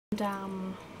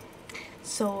And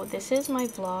so this is my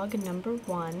vlog number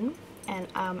 1, and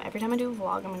every time I do a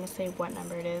vlog I'm going to say what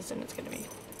number it is, and it's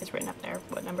written up there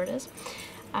what number it is.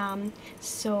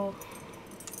 So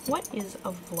what is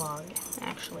a vlog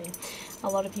actually? A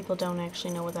lot of people don't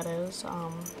actually know what that is.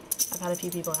 I've had a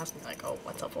few people ask me like, oh,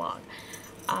 what's a vlog?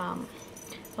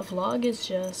 A vlog is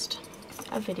just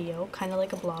a video, kind of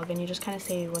like a blog, and you just kind of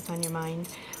say what's on your mind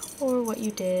or what you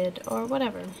did or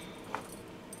whatever.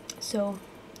 So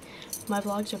my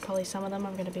vlogs are probably, some of them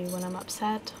are going to be when I'm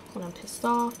upset, when I'm pissed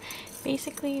off,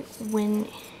 basically when,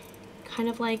 kind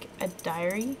of like a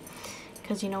diary,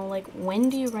 because you know, like, when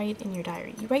do you write in your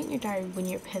diary? You write in your diary when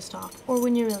you're pissed off, or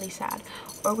when you're really sad,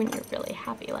 or when you're really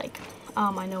happy. Like,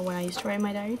 I know when I used to write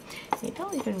my diary, maybe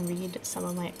I'll even read some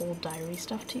of my old diary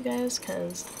stuff to you guys,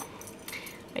 because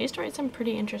I used to write some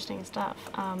pretty interesting stuff.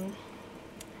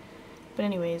 But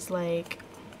anyways, like,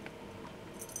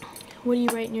 what do you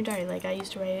write in your diary? Like, I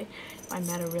used to write if I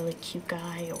met a really cute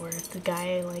guy, or if the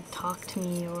guy like talked to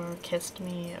me or kissed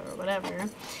me or whatever,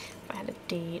 if I had a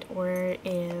date, or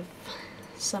if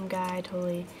some guy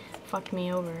totally fucked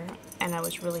me over and I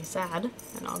was really sad,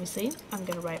 and obviously I'm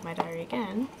gonna write my diary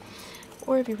again.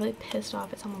 Or if you're really pissed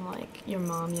off at someone, like your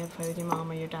mom, you have a fight with your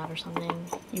mom or your dad or something,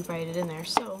 you write it in there.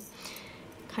 So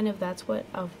kind of that's what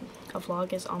a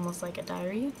vlog is, almost like a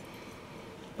diary.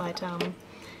 But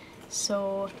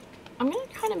so I'm gonna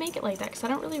kind of make it like that because I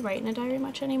don't really write in a diary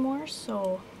much anymore.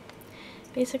 So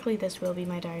basically this will be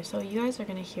my diary. So you guys are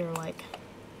gonna hear like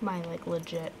my like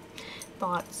legit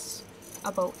thoughts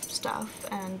about stuff,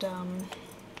 and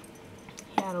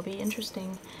yeah, it'll be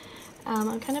interesting.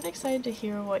 I'm kind of excited to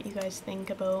hear what you guys think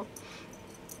about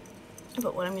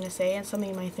what I'm gonna say, and some of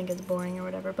you might think it's boring or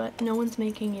whatever, but no one's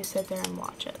making you sit there and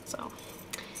watch it. So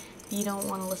if you don't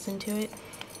want to listen to it,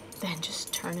 then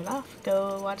just turn it off,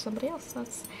 go watch somebody else.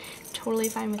 That's totally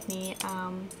fine with me.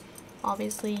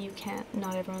 Obviously you can't,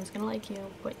 not everyone's gonna like you,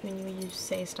 but when you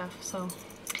say stuff. So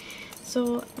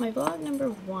my vlog number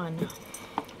 1,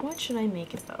 what should I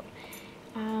make it about?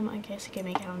 I guess I can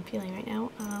make how I'm feeling right now.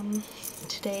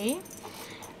 Today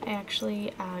I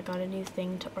actually got a new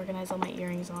thing to organize all my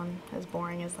earrings on, as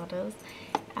boring as that is.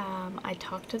 I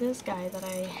talked to this guy that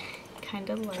I kind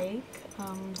of like.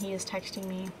 He is texting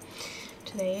me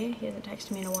today. He hasn't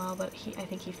texted me in a while, but I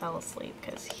think he fell asleep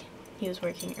because he was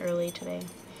working early today.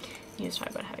 He was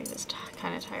talking about how he was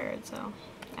kind of tired, so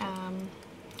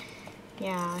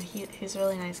yeah, he's a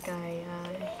really nice guy.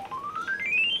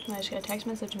 I just got a text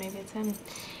message, maybe it's him,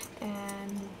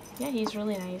 and yeah, he's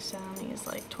really nice. He's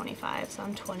like 25, so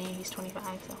I'm 20, he's 25,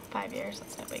 so 5 years,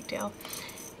 that's no big deal.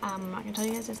 I'm not gonna tell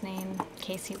you guys his name in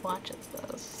case he watches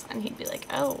this and he'd be like,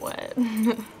 oh, what?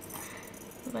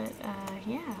 But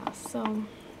yeah, so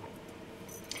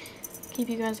keep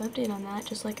you guys updated on that,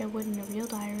 just like I would in a real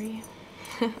diary.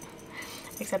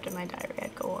 Except in my diary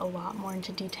I'd go a lot more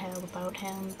into detail about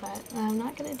him, but I'm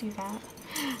not gonna do that.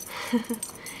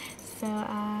 So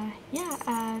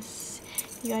yeah,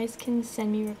 you guys can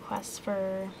send me requests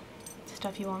for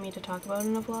stuff you want me to talk about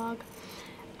in a vlog,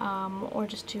 or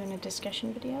just do in a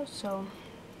discussion video. So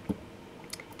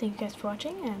thank you guys for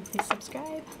watching, and please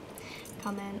subscribe,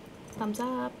 comment, thumbs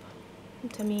up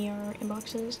to me or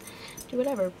inboxes, do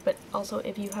whatever. But also,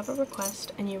 if you have a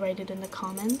request and you write it in the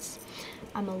comments,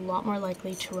 I'm a lot more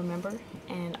likely to remember,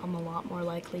 and I'm a lot more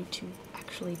likely to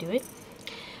actually do it.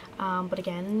 But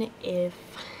again, if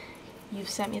you've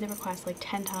sent me the request like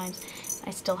 10 times,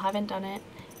 I still haven't done it,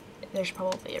 there's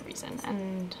probably a reason.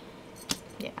 And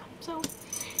yeah, so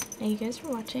thank you guys for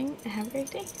watching, and have a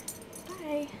great day.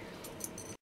 Bye!